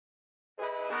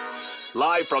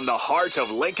live from the heart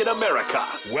of Lincoln, America.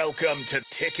 Welcome to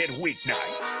Ticket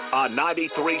Weeknights on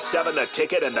 93.7 The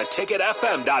Ticket and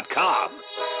theticketfm.com.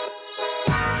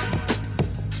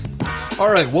 All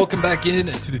right, welcome back in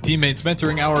to the Teammates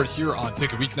Mentoring Hour here on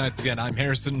Ticket Weeknights. Again, I'm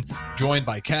Harrison, joined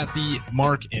by Kathy,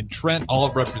 Mark, and Trent,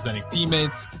 all representing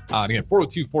Teammates. Again,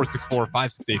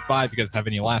 402-464-5685. If you guys have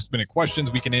any last-minute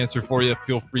questions we can answer for you,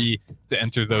 feel free to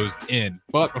enter those in.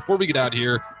 But before we get out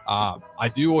here,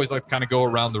 I do always like to kind of go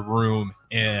around the room,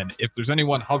 and if there's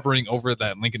anyone hovering over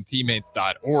that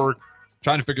LincolnTeammates.org,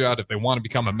 trying to figure out if they want to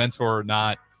become a mentor or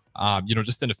not,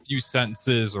 just in a few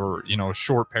sentences or, a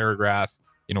short paragraph,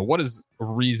 what is a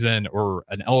reason or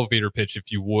an elevator pitch,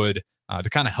 if you would, to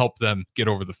kind of help them get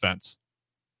over the fence?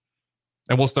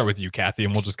 And we'll start with you, Kathy,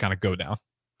 and we'll just kind of go down.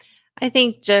 I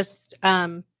think just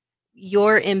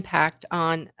your impact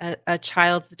on a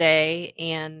child's day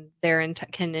and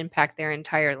can impact their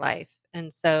entire life.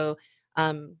 And so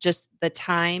just the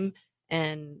time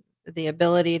and the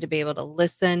ability to be able to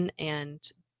listen and,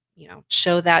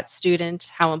 show that student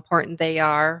how important they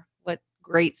are,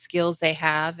 great skills they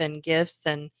have and gifts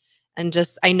and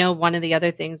just I know one of the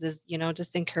other things is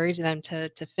just encourage them to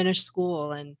finish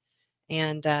school and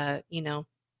I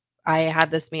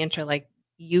have this mantra like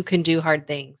you can do hard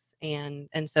things and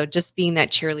so just being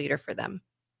that cheerleader for them.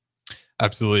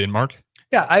 Absolutely. And Mark?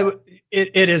 Yeah,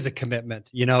 it is a commitment.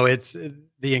 It's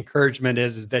the encouragement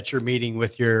is that you're meeting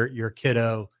with your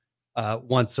kiddo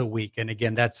once a week, and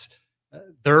again that's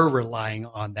they're relying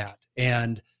on that.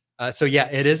 And so yeah,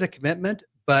 it is a commitment,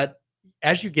 but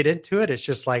as you get into it, it's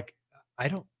just like, I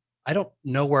don't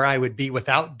know where I would be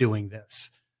without doing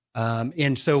this.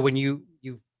 And so when you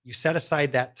set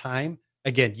aside that time,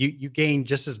 again, you gain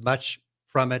just as much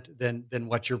from it than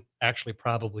what you're actually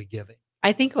probably giving.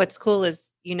 I think what's cool is,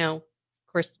 of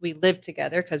course we live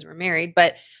together because we're married,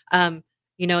 but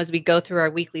as we go through our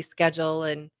weekly schedule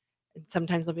and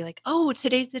sometimes they'll be like, oh,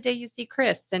 today's the day you see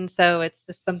Chris. And so it's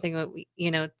just something that we,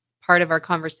 it's part of our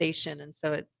conversation. And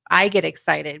so I get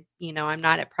excited, I'm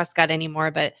not at Prescott anymore,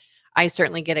 but I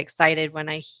certainly get excited when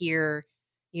I hear,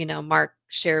 Mark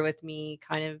share with me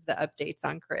kind of the updates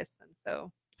on Chris. And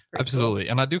so. Absolutely.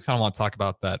 Cool. And I do kind of want to talk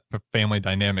about that family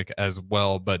dynamic as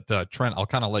well. But Trent, I'll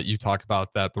kind of let you talk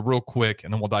about that, but real quick,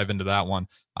 and then we'll dive into that one.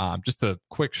 Just a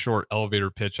quick, short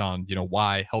elevator pitch on,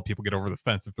 why help people get over the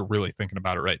fence if they're really thinking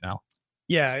about it right now.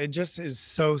 Yeah, it just is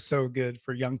so good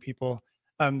for young people.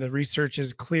 The research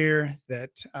is clear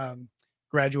that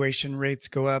graduation rates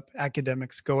go up,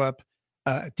 academics go up,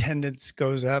 attendance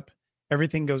goes up,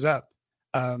 everything goes up.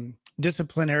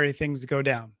 Disciplinary things go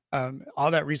down.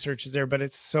 All that research is there, but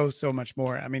it's so much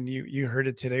more. I mean, you heard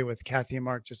it today with Kathy and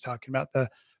Mark just talking about the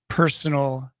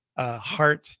personal,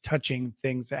 heart-touching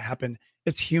things that happen.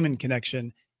 It's human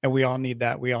connection, and we all need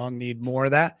that. We all need more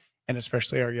of that, and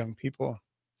especially our young people.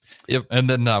 Yep. And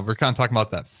then we're kind of talking about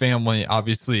that family.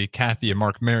 Obviously, Kathy and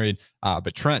Mark married,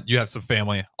 but Trent, you have some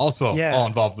family also all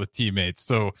involved with Teammates.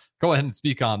 So go ahead and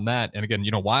speak on that. And again,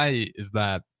 why is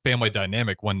that family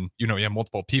dynamic when, you have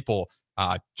multiple people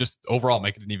just overall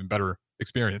make it an even better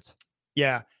experience?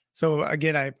 Yeah. So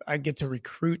again, I get to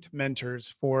recruit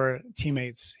mentors for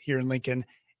Teammates here in Lincoln,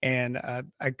 and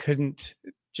I couldn't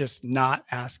just not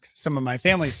ask some of my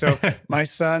family. So my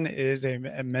son is a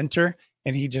mentor,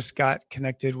 and he just got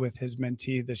connected with his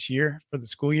mentee this year for the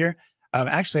school year,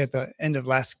 actually at the end of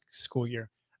last school year,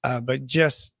 but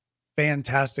just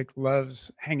fantastic,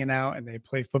 loves hanging out, and they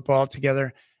play football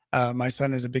together. My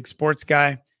son is a big sports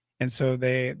guy. And so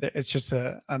it's just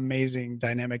an amazing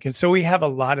dynamic. And so we have a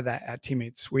lot of that at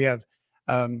Teammates. We have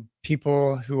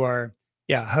people who are,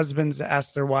 husbands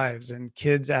ask their wives and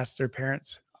kids ask their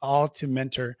parents, all to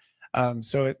mentor.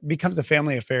 So it becomes a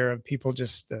family affair of people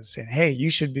just saying, hey,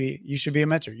 you should be a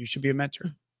mentor. You should be a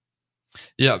mentor.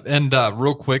 Yeah. And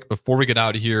real quick, before we get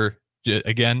out of here,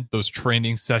 again, those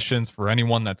training sessions for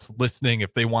anyone that's listening,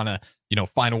 if they want to,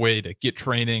 find a way to get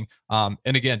training. And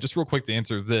again, just real quick to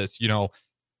answer this,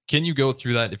 can you go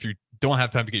through that if you don't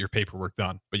have time to get your paperwork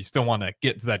done, but you still want to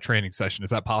get into that training session? Is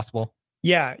that possible?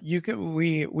 Yeah, you can.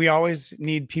 We always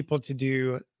need people to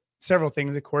do several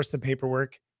things. Of course, the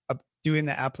paperwork, doing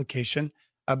the application,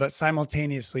 but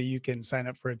simultaneously you can sign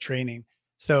up for a training.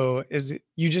 So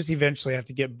you just eventually have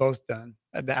to get both done,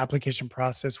 the application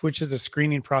process, which is a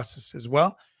screening process as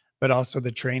well, but also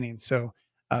the training. So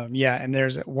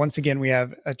and once again, we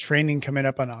have a training coming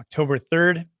up on October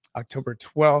 3rd, October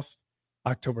 12th,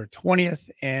 October 20th,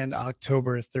 and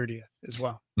October 30th as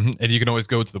well. And you can always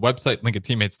go to the website,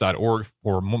 linkedteammates.org,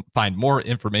 for find more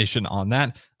information on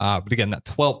that. But again, that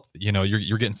 12th,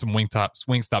 you're getting some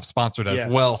Wingstop sponsored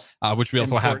as well, which we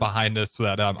also have behind us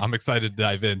that I'm excited to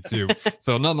dive into.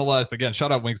 So nonetheless, again,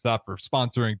 shout out Wingstop for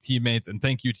sponsoring Teammates, and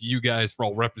thank you to you guys for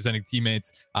all representing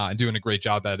Teammates and doing a great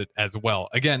job at it as well.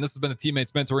 Again, this has been the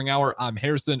Teammates Mentoring Hour. I'm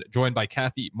Harrison, joined by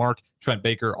Kathy, Mark, Trent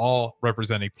Baker, all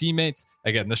representing Teammates.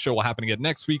 Again, this show will happen again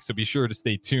next week, so be sure to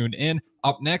stay tuned in.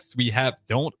 Up next, we have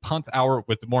Don't Punt Hour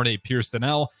with Mornay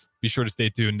Pearsonell. Be sure to stay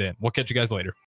tuned in. We'll catch you guys later.